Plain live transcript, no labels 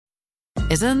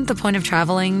Isn't the point of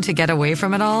traveling to get away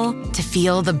from it all? To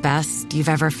feel the best you've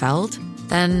ever felt?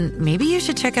 Then maybe you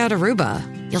should check out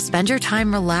Aruba. You'll spend your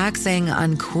time relaxing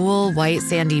on cool, white,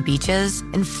 sandy beaches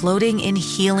and floating in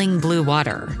healing blue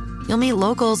water. You'll meet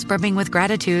locals brimming with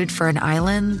gratitude for an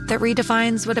island that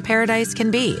redefines what a paradise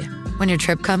can be. When your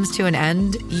trip comes to an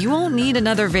end, you won't need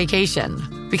another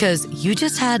vacation because you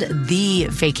just had the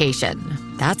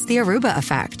vacation. That's the Aruba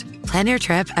effect. Plan your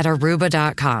trip at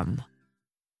Aruba.com.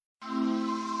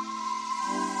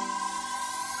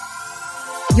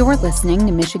 You're listening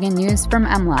to Michigan News from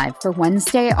MLive for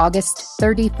Wednesday, August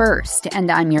 31st,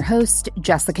 and I'm your host,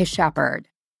 Jessica Shepard.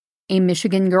 A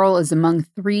Michigan girl is among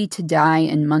 3 to die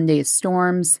in Monday's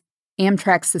storms.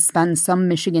 Amtrak suspends some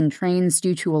Michigan trains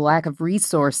due to a lack of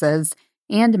resources,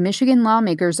 and Michigan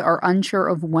lawmakers are unsure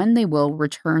of when they will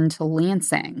return to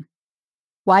Lansing.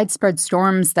 Widespread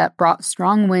storms that brought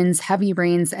strong winds, heavy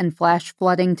rains, and flash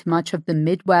flooding to much of the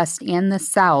Midwest and the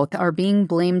South are being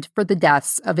blamed for the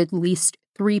deaths of at least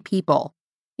 3 people.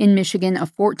 In Michigan, a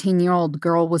 14-year-old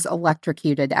girl was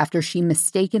electrocuted after she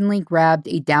mistakenly grabbed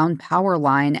a downed power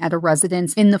line at a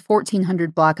residence in the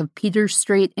 1400 block of Peters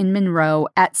Street in Monroe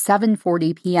at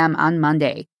 7:40 p.m. on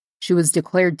Monday. She was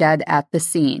declared dead at the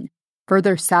scene.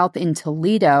 Further south in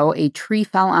Toledo, a tree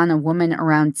fell on a woman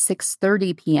around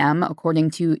 6:30 p.m., according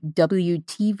to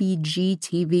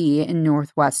WTVG-TV in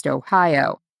Northwest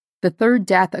Ohio. The third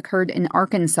death occurred in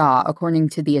Arkansas, according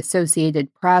to the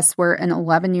Associated Press, where an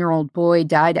 11-year-old boy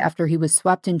died after he was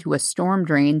swept into a storm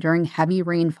drain during heavy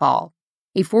rainfall.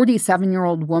 A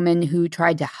 47-year-old woman who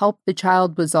tried to help the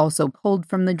child was also pulled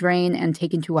from the drain and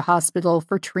taken to a hospital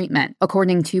for treatment,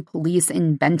 according to police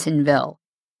in Bentonville.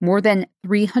 More than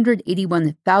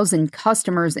 381,000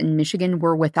 customers in Michigan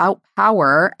were without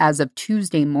power as of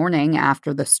Tuesday morning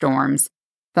after the storms.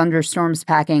 Thunderstorms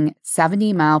packing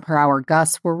 70-mile-per-hour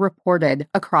gusts were reported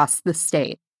across the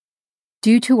state.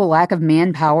 Due to a lack of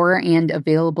manpower and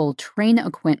available train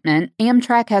equipment,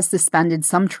 Amtrak has suspended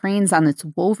some trains on its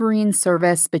Wolverine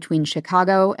service between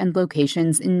Chicago and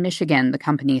locations in Michigan, the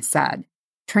company said.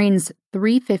 Trains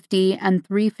 350 and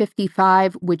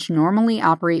 355, which normally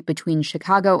operate between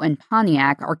Chicago and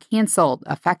Pontiac, are canceled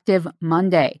effective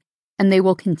Monday, and they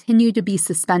will continue to be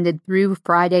suspended through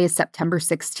Friday, September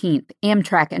 16th,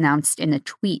 Amtrak announced in a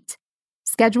tweet.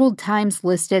 Scheduled times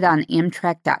listed on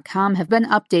Amtrak.com have been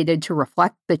updated to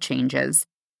reflect the changes.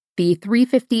 The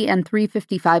 350 and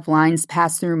 355 lines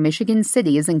pass through Michigan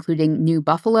cities including New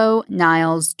Buffalo,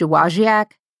 Niles,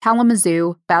 Dowagiac,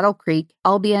 Kalamazoo, Battle Creek,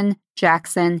 Albion,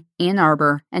 Jackson, Ann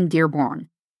Arbor, and Dearborn.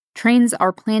 Trains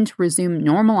are planned to resume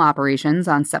normal operations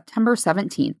on September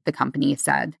 17th, the company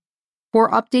said. For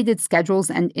updated schedules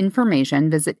and information,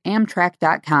 visit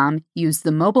Amtrak.com, use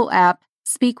the mobile app,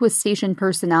 speak with station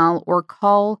personnel, or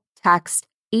call, text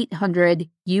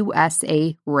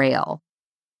 800-USA-RAIL.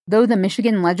 Though the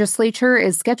Michigan legislature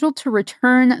is scheduled to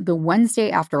return the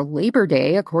Wednesday after Labor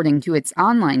Day, according to its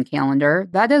online calendar,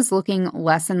 that is looking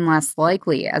less and less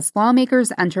likely as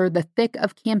lawmakers enter the thick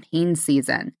of campaign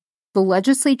season. The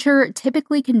legislature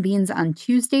typically convenes on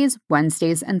Tuesdays,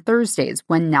 Wednesdays, and Thursdays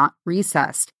when not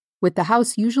recessed, with the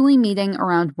House usually meeting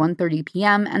around 1:30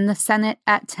 p.m. and the Senate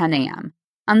at 10 a.m.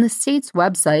 On the state's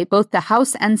website, both the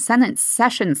House and Senate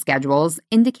session schedules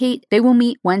indicate they will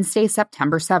meet Wednesday,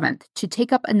 September 7th, to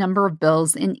take up a number of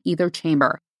bills in either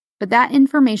chamber. But that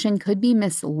information could be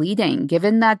misleading,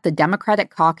 given that the Democratic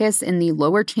caucus in the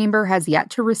lower chamber has yet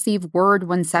to receive word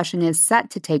when session is set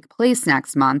to take place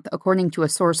next month, according to a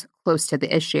source close to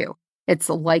the issue. It's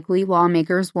likely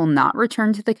lawmakers will not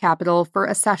return to the Capitol for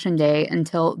a session day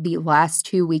until the last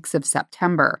 2 weeks of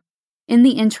September. In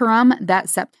the interim, that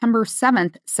September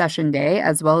 7th session day,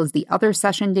 as well as the other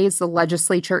session days the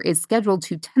legislature is scheduled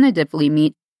to tentatively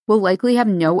meet, will likely have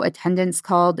no attendance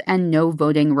called and no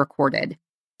voting recorded.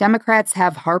 Democrats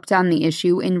have harped on the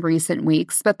issue in recent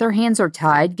weeks, but their hands are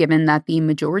tied given that the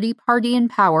majority party in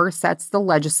power sets the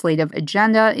legislative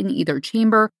agenda in either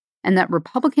chamber and that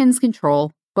Republicans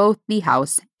control both the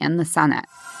House and the Senate.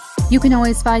 You can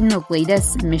always find the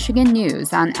latest Michigan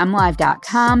news on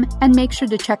MLive.com and make sure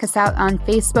to check us out on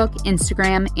Facebook,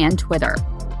 Instagram, and Twitter.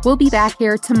 We'll be back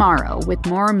here tomorrow with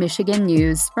more Michigan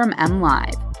news from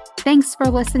MLive. Thanks for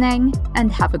listening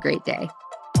and have a great day.